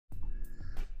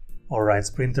Alright,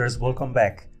 sprinters, welcome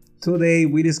back. Today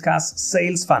we discuss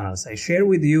sales funnels. I share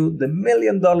with you the $1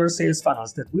 million sales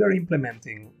funnels that we are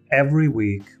implementing every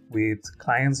week with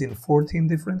clients in 14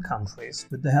 different countries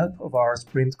with the help of our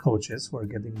sprint coaches who are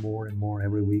getting more and more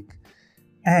every week.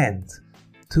 And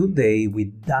today we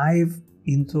dive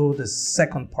into the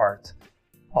second part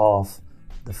of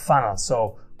the funnel.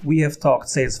 So we have talked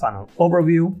sales funnel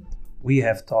overview. We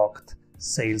have talked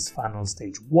sales funnel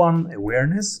stage 1,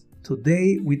 awareness.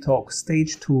 Today we talk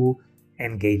stage 2,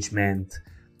 engagement.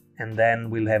 And then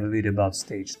we'll have a video about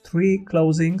stage 3,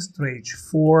 closing, stage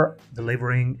 4,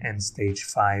 delivering, and stage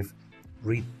 5,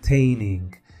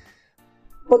 retaining.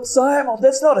 But Simon,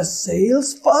 that's not a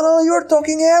sales funnel. You're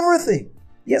talking everything.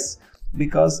 Yes,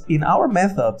 because in our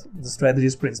method, the Strategy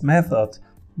Sprints method,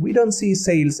 we don't see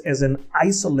sales as an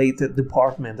isolated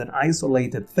department, an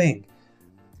isolated thing.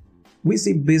 We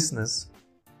see business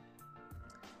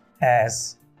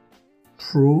as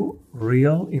true,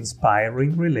 real,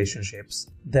 inspiring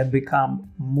relationships that become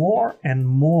more and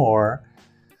more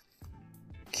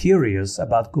curious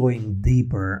about going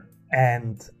deeper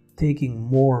and taking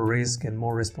more risk and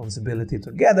more responsibility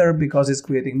together because it's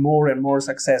creating more and more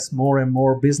success, more and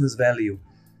more business value.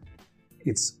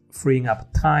 It's freeing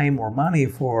up time or money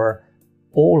for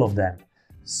all of them.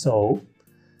 So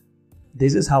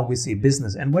this is how we see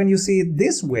business. And when you see it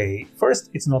this way,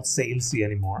 first, it's not salesy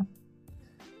anymore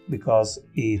because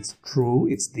it's true,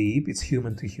 it's deep, it's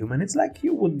human to human. It's like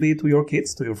you would be to your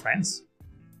kids, to your friends,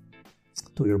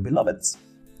 to your beloveds.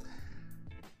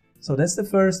 So that's the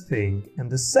first thing. And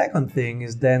the second thing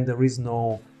is then there is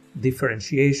no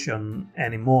differentiation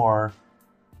anymore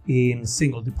in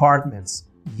single departments.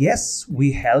 Yes,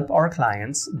 we help our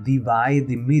clients divide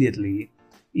immediately.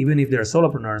 Even if they're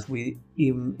solopreneurs, we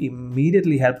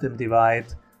immediately help them divide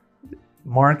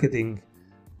marketing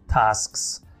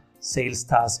tasks, sales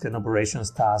tasks, and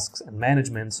operations tasks, and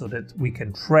management so that we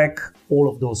can track all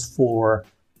of those 4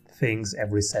 things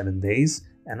every 7 days.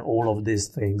 And all of these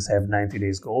things have 90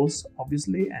 days goals,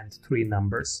 obviously, and 3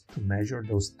 numbers to measure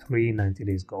those 3 90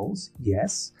 days goals.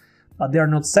 Yes, but they are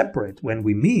not separate. When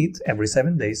we meet every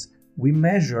 7 days, we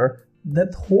measure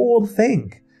that whole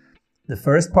thing. The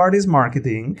first part is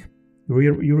marketing.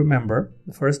 You remember,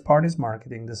 the first part is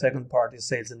marketing, the second part is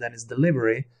sales, and then it's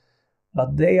delivery.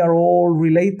 But they are all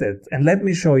related. And let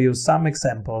me show you some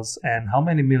examples and how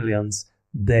many millions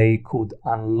they could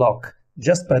unlock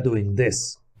just by doing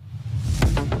this.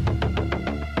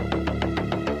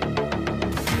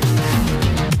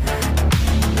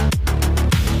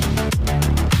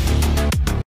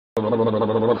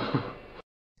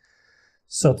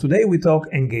 So today we talk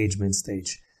engagement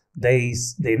stage. They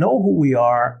know who we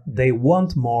are, they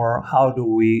want more. How do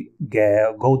we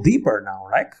go deeper now,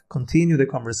 like continue the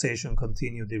conversation,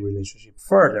 continue the relationship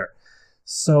further?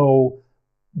 So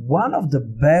one of the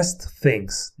best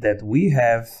things that we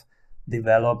have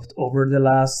developed over the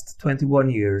last 21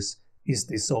 years is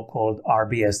the so-called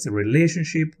RBS, the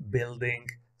relationship building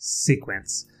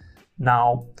sequence.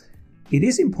 Now, it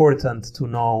is important to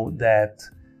know that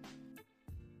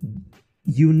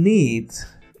you need,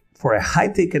 for a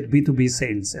high-ticket B2B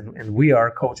sales, and we are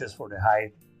coaches for the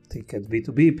high-ticket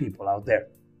B2B people out there.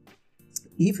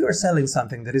 If you're selling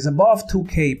something that is above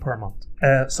 $2K per month,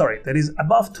 that is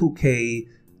above $2K,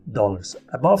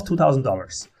 above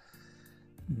 $2,000,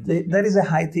 that is a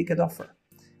high-ticket offer.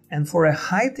 And for a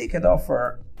high-ticket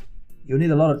offer, you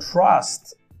need a lot of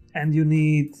trust, and you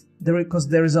need, because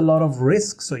there is a lot of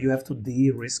risk, so you have to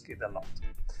de-risk it a lot.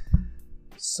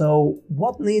 So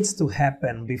what needs to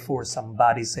happen before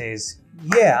somebody says,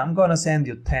 yeah, I'm going to send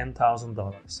you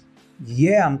 $10,000.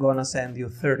 Yeah, I'm going to send you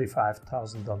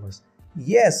 $35,000.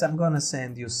 Yes, I'm going to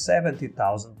send you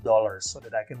 $70,000 so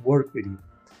that I can work with you.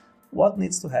 What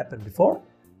needs to happen before?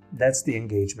 That's the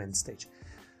engagement stage.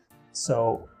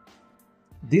 So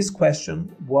this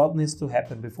question, what needs to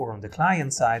happen before on the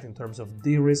client side in terms of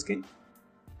de-risking?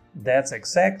 That's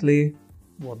exactly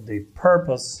what the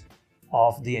purpose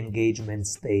of the engagement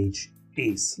stage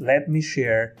is. Let me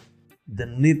share the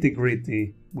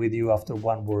nitty-gritty with you after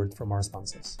one word from our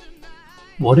sponsors.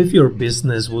 What if your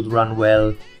business would run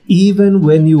well even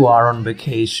when you are on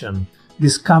vacation?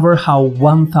 Discover how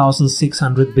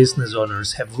 1,600 business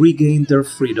owners have regained their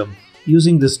freedom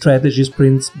using the Strategy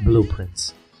Sprints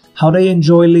blueprints. How they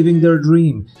enjoy living their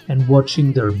dream and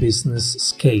watching their business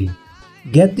scale.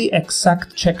 Get the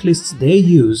exact checklists they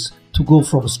use to go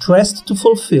from stressed to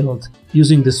fulfilled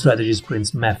using the Strategy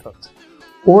Sprints method.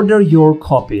 Order your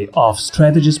copy of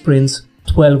Strategy Sprints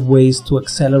 12 Ways to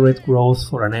Accelerate Growth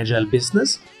for an Agile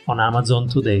Business on Amazon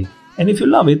today. And if you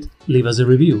love it, leave us a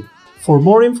review. For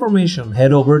more information,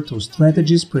 head over to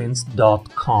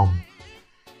strategysprints.com.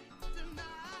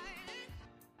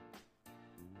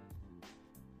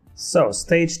 So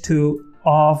stage 2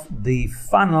 of the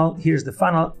funnel, here's the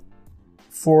funnel.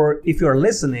 For if you're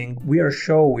listening, we are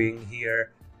showing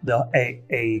here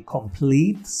a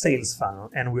complete sales funnel,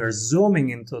 and we are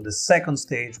zooming into the second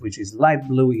stage, which is light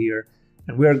blue here,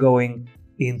 and we are going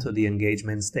into the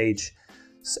engagement stage.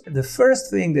 So the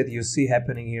first thing that you see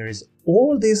happening here is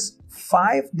all these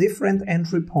 5 different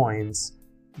entry points,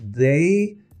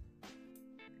 they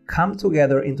come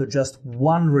together into just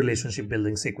one relationship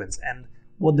building sequence. And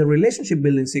what the relationship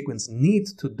building sequence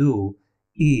needs to do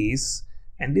is,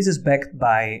 and this is backed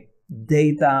by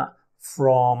data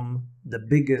from the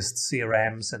biggest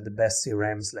CRMs and the best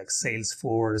CRMs like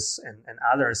Salesforce and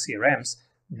other CRMs,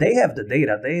 they have the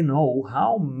data. They know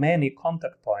how many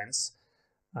contact points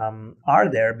are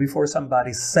there before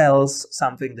somebody sells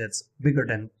something that's bigger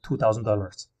than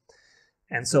 $2,000.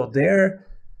 And so their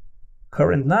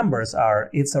current numbers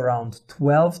are, it's around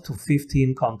 12 to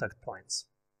 15 contact points.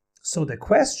 So the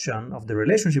question of the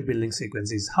relationship building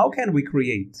sequence is, how can we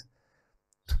create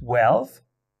 12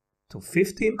 to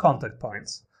 15 contact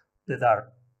points that are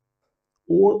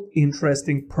all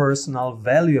interesting, personal,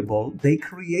 valuable? They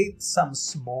create some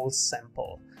small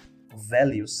sample of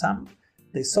value.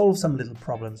 They solve some little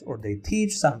problems, or they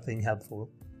teach something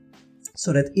helpful,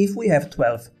 so that if we have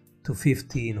 12 to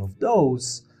 15 of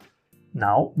those,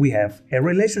 now we have a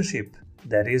relationship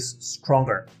that is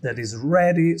stronger, that is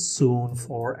ready soon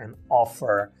for an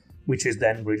offer, which is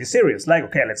then really serious. Like,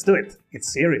 okay, let's do it.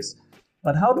 It's serious.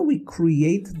 But how do we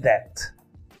create that?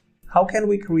 How can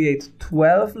we create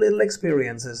 12 little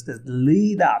experiences that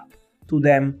lead up to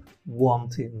them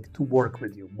wanting to work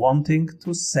with you, wanting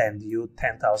to send you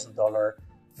 $10,000,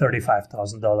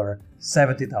 $35,000,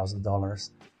 $70,000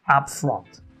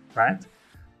 upfront, right?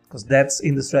 Because that's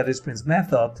in the Strategy Sprints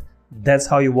method. That's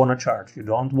how you want to charge. You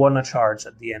don't want to charge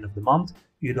at the end of the month.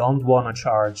 You don't want to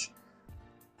charge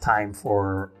time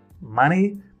for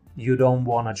money. You don't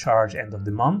want to charge end of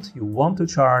the month. You want to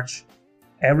charge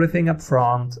everything up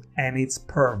front, and it's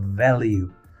per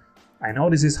value. I know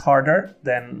this is harder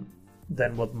than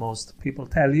what most people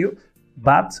tell you,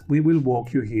 but we will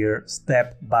walk you here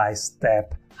step by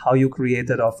step how you create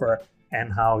that offer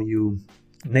and how you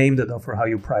name that offer, how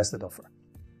you price that offer.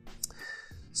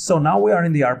 So now we are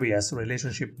in the RBS,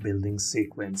 relationship building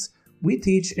sequence. We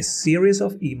teach a series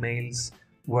of emails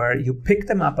where you pick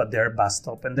them up at their bus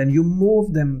stop, and then you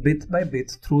move them bit by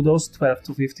bit through those 12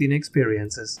 to 15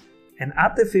 experiences. And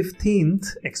at the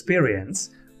 15th experience,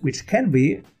 which can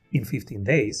be in 15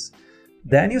 days,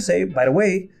 then you say, by the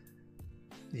way,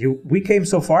 we came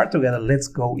so far together, let's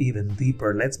go even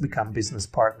deeper. Let's become business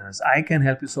partners. I can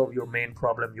help you solve your main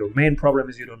problem. Your main problem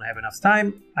is you don't have enough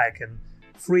time. I can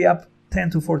free up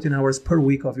 10 to 14 hours per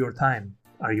week of your time.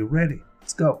 Are you ready?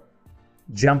 Let's go.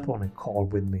 Jump on a call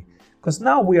with me. Because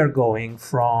now we are going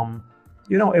from,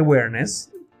 awareness,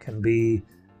 can be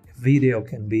a video,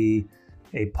 can be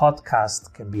a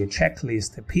podcast, can be a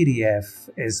checklist, a PDF,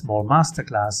 a small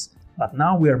masterclass. But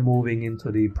now we are moving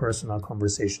into the personal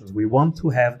conversations. We want to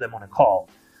have them on a call.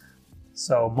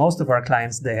 So most of our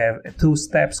clients, they have a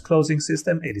 2-steps closing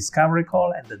system, a discovery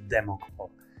call and a demo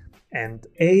call. And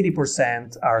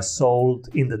 80% are sold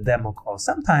in the demo call.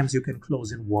 Sometimes you can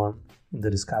close in one in the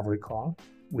discovery call.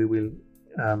 We will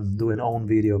do an own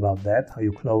video about that, how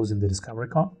you close in the discovery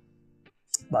call,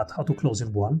 but how to close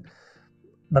in one.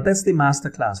 But that's the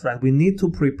masterclass, right? We need to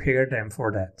prepare them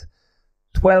for that.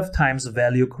 12 times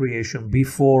value creation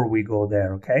before we go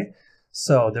there, okay?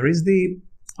 So there is the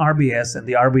RBS, and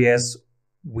the RBS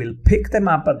will pick them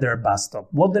up at their bus stop.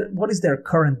 What is their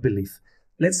current belief?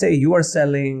 Let's say you are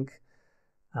selling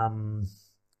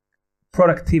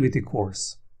productivity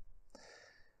course,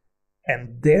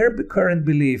 and their current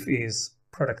belief is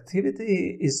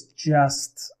productivity is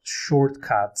just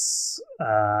shortcuts.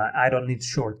 I don't need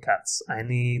shortcuts. I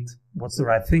need what's the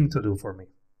right thing to do for me.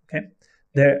 Okay,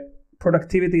 their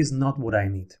productivity is not what I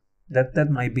need.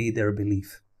 That might be their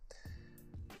belief.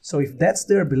 So if that's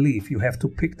their belief, you have to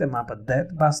pick them up at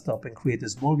that bus stop and create a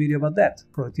small video about that.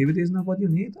 Productivity is not what you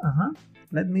need?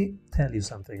 Let me tell you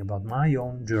something about my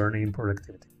own journey in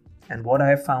productivity and what I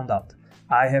have found out.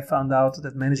 I have found out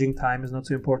that managing time is not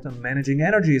so important. Managing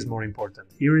energy is more important.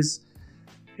 Here is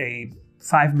a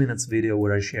 5 minutes video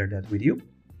where I share that with you.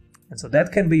 And so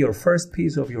that can be your first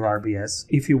piece of your RBS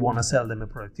if you want to sell them a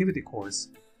productivity course.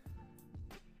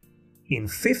 In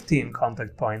 15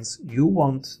 contact points, you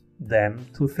want them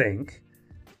to think,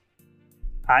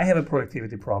 I have a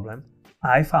productivity problem.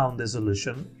 I found the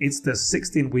solution. It's the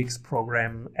 16 weeks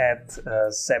program at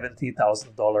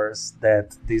 $70,000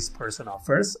 that this person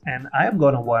offers, and I am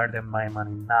going to wire them my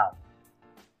money now.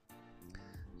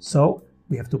 So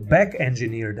we have to back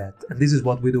engineer that. And this is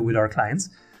what we do with our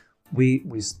clients. we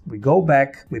go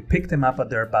back, we pick them up at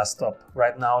their bus stop.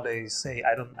 Right now they say,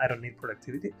 I don't need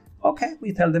productivity. Okay,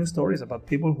 we tell them stories about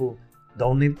people who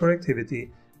don't need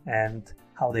productivity and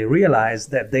how they realize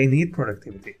that they need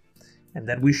productivity. And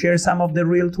then we share some of the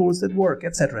real tools that work,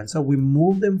 etc. And so we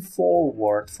move them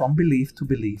forward from belief to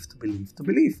belief to belief to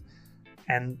belief.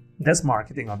 And that's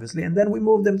marketing, obviously. And then we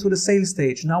move them to the sales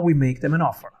stage. Now we make them an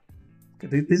offer.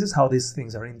 Okay, this is how these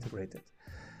things are integrated.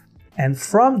 And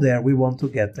from there, we want to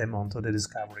get them onto the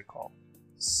discovery call.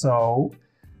 So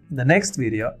in the next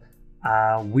video,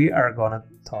 we are going to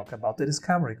talk about the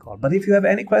discovery call. But if you have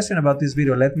any question about this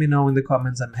video, let me know in the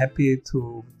comments. I'm happy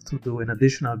to do an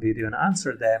additional video and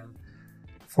answer them.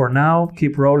 For now,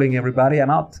 keep rolling, everybody. I'm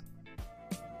out.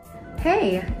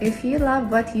 Hey, if you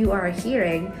love what you are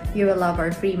hearing, you will love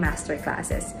our free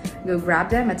masterclasses. Go grab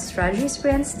them at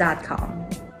strategysprints.com.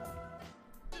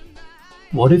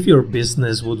 What if your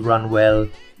business would run well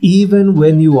even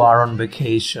when you are on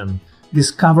vacation?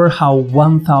 Discover how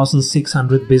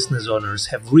 1,600 business owners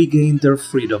have regained their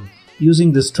freedom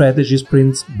using the Strategy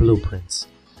Sprints blueprints.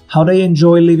 How they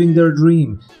enjoy living their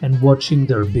dream and watching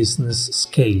their business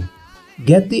scale.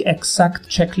 Get the exact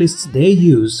checklists they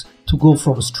use to go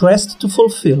from stressed to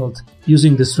fulfilled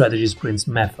using the Strategy Sprints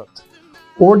method.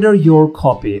 Order your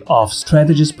copy of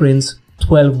Strategy Sprints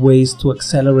 12 Ways to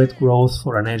Accelerate Growth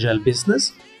for an Agile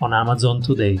Business on Amazon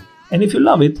today. And if you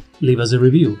love it, leave us a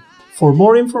review. For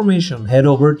more information, head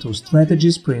over to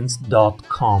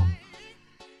strategysprints.com.